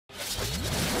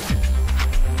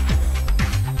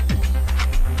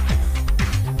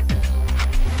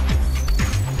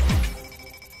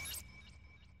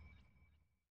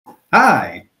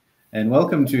Hi, and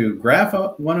welcome to Graph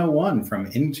 101 from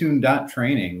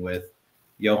Intune.training with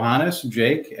Jóhannes,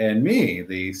 Jake, and me,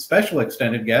 the special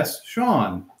extended guest,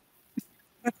 Sean.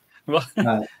 Well,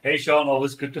 hey, Sean,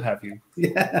 always good to have you.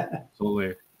 Yeah,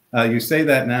 absolutely. You say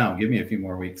that now. Give me a few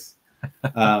more weeks.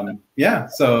 Yeah,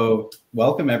 so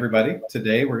welcome, everybody.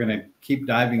 Today, we're going to keep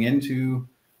diving into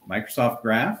Microsoft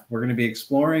Graph. We're going to be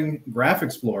exploring Graph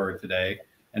Explorer today,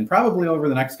 and probably over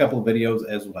the next couple of videos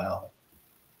as well.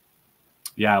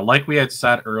 Yeah, like we had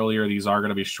said earlier, these are going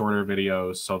to be shorter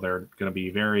videos, so they're going to be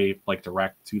very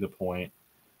direct to the point.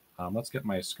 Let's get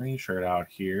my screen shared out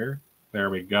here. There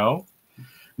we go.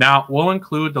 Now, we'll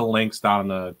include the links down in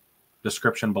the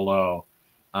description below,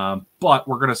 but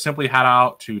we're going to simply head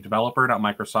out to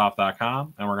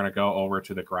developer.microsoft.com, and we're going to go over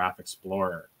to the Graph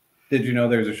Explorer. Did you know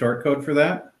there's a short code for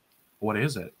that? What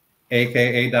is it?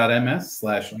 aka.ms/GE.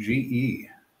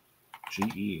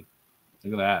 GE.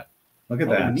 Look at that. Look at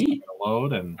that. Neat.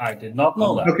 Load and I did not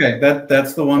know that. Okay,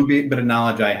 that's the one bit of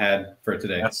knowledge I had for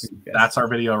today. That's our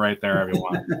video right there,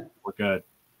 everyone. We're good.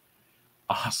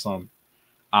 Awesome.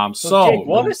 So Jake,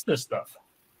 what is this stuff?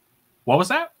 What was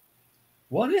that?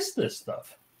 What is this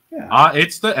stuff? Yeah.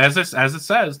 It's the as it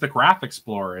says, the Graph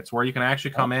Explorer. It's where you can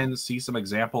actually come in and see some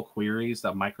example queries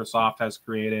that Microsoft has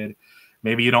created.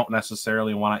 Maybe you don't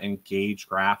necessarily want to engage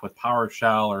Graph with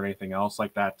PowerShell or anything else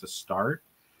like that to start.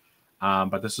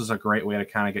 But this is a great way to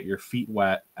kind of get your feet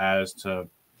wet as to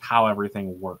how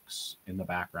everything works in the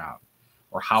background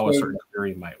or how a certain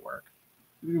query might work.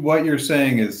 What you're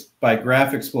saying is by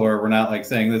Graph Explorer, we're not like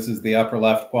saying this is the upper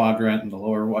left quadrant and the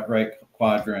lower right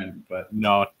quadrant, but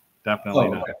no, definitely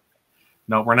not. Okay.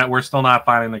 No, we're not. We're still not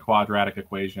finding the quadratic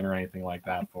equation or anything like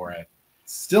that for it.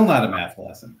 Still not a math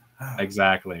lesson.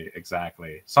 Exactly.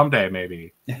 Someday,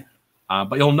 maybe.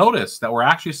 But you'll notice that we're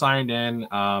actually signed in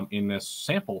this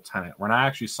sample tenant. We're not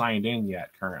actually signed in yet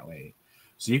currently.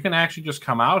 So you can actually just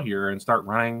come out here and start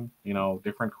running,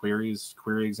 different queries,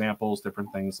 query examples,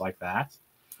 different things like that.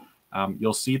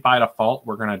 You'll see by default,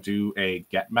 we're going to do a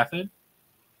get method.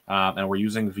 And we're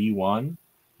using V1,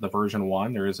 the version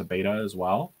 1. There is a beta as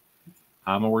well.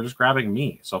 And we're just grabbing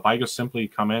me. So if I just simply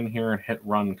come in here and hit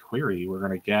run query, we're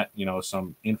going to get,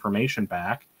 some information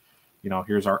back.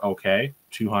 Here's our OK,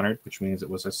 200, which means it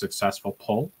was a successful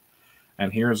pull.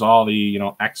 And here's all the,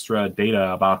 extra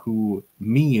data about who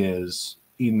me is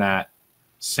in that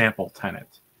sample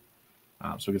tenant.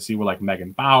 So we can see we're like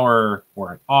Megan Bauer,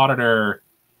 we're an auditor,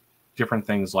 different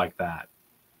things like that.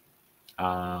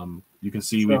 You can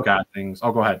see we've got things.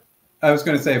 Oh, go ahead. I was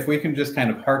going to say, if we can just kind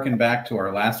of harken back to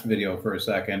our last video for a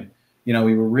second, we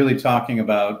were really talking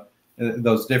about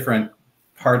those different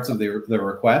parts of the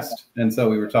request. And so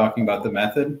we were talking about the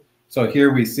method. So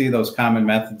here we see those common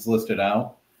methods listed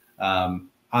out.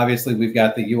 Obviously, we've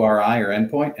got the URI or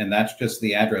endpoint, and that's just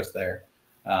the address there.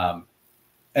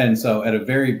 And so at a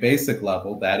very basic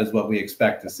level, that is what we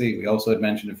expect to see. We also had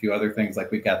mentioned a few other things,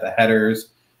 like we've got the headers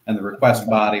and the request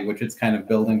body, which it's kind of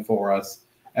building for us,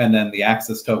 and then the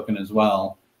access token as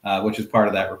well, which is part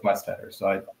of that request header. So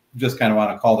I just kind of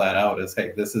want to call that out as,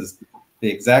 hey, this is the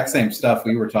exact same stuff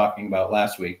we were talking about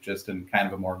last week, just in kind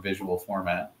of a more visual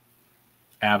format.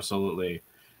 Absolutely.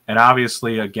 And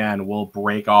obviously, again, we'll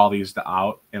break all these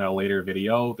out in a later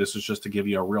video. This is just to give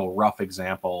you a real rough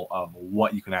example of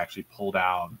what you can actually pull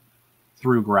down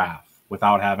through Graph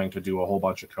without having to do a whole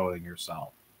bunch of coding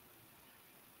yourself.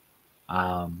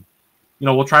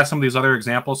 We'll try some of these other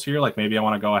examples here. Like maybe I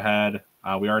want to go ahead.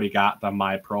 We already got the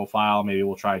My Profile. Maybe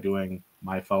we'll try doing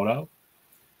My Photo.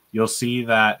 You'll see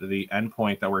that the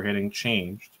endpoint that we're hitting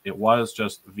changed. It was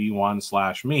just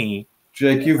V1/me.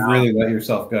 Jake, you've really let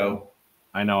yourself go.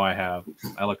 I know I have.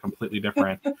 I look completely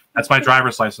different. That's my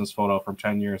driver's license photo from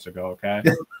 10 years ago, okay?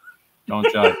 Don't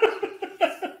judge.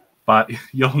 But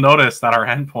you'll notice that our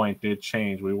endpoint did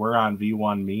change. We were on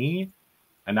V1me,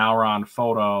 and now we're on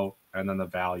photo, and then the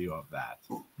value of that.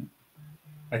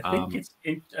 I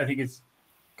think it's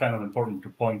kind of important to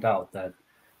point out that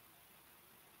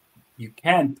you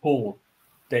can pull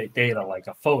data like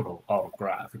a photo out of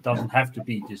Graph. It doesn't have to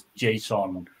be just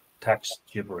JSON text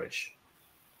gibberish.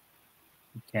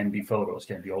 It can be photos,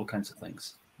 can be all kinds of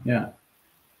things. Yeah.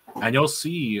 And you'll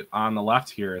see on the left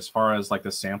here, as far as like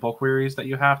the sample queries that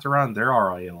you have to run, there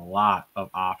are a lot of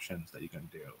options that you can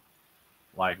do.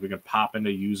 Like we can pop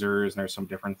into users, and there's some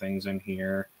different things in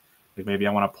here. Like maybe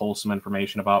I want to pull some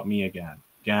information about me again.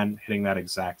 Again, hitting that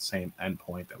exact same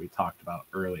endpoint that we talked about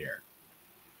earlier.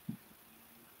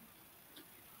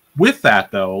 With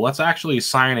that, though, let's actually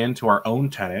sign into our own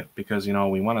tenant because,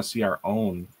 we want to see our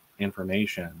own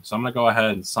information. So I'm going to go ahead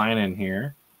and sign in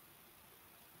here.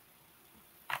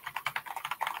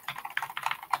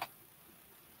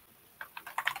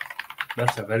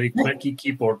 That's a very clicky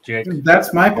keyboard, Jake.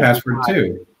 That's my password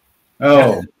too.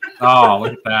 Oh. Oh,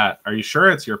 look at that. Are you sure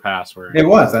it's your password? It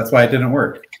was. That's why it didn't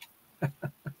work.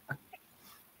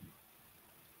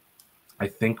 I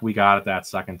think we got it that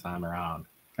second time around.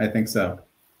 I think so.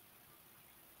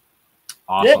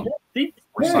 Awesome. Yeah,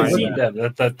 We're see signed in.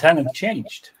 that the tenant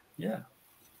changed. Yeah.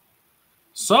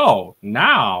 So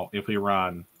now if we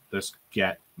run this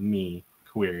get me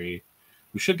query,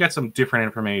 we should get some different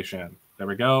information. There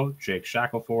we go. Jake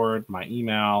Shackelford, my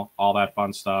email, all that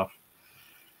fun stuff.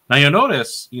 Now you'll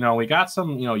notice, we got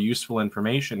some, useful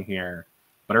information here.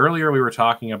 But earlier we were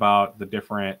talking about the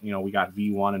different, we got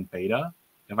V1 and beta.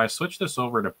 If I switch this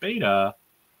over to beta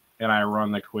and I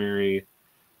run the query,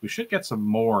 we should get some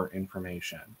more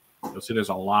information. You'll see there's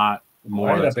a lot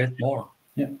more. Quite a bit more.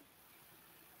 Yeah.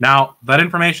 Now, that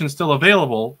information is still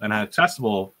available and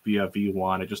accessible via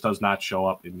V1. It just does not show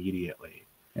up immediately.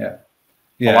 Yeah.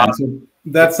 Yeah. So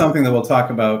that's something that we'll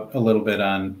talk about a little bit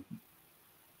on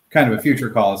kind of a future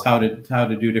call, is how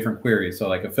to do different queries. So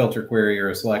like a filter query or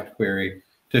a select query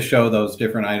to show those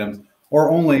different items, or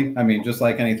only, just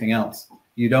like anything else.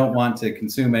 You don't want to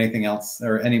consume anything else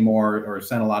or anymore, or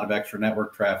send a lot of extra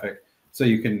network traffic. So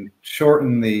you can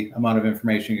shorten the amount of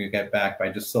information you get back by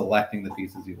just selecting the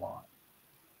pieces you want.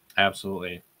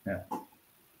 Absolutely. Yeah.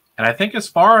 And I think as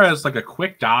far as like a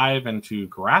quick dive into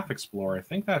Graph Explorer, I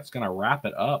think that's going to wrap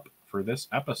it up for this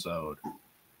episode.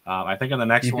 I think in the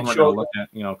next one, we're going to look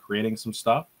at, creating some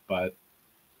stuff. But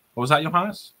what was that,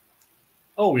 Jóhannes?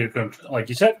 Oh, we're going to, like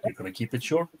you said, we're going to keep it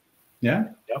short. Yeah.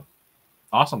 Yep.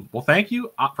 Awesome. Well, thank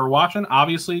you for watching.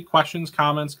 Obviously, questions,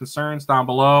 comments, concerns down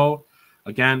below.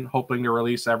 Again, hoping to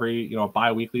release every,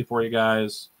 bi-weekly for you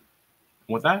guys.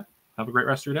 With that, have a great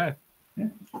rest of your day. Yeah.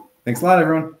 Thanks a lot,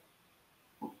 everyone.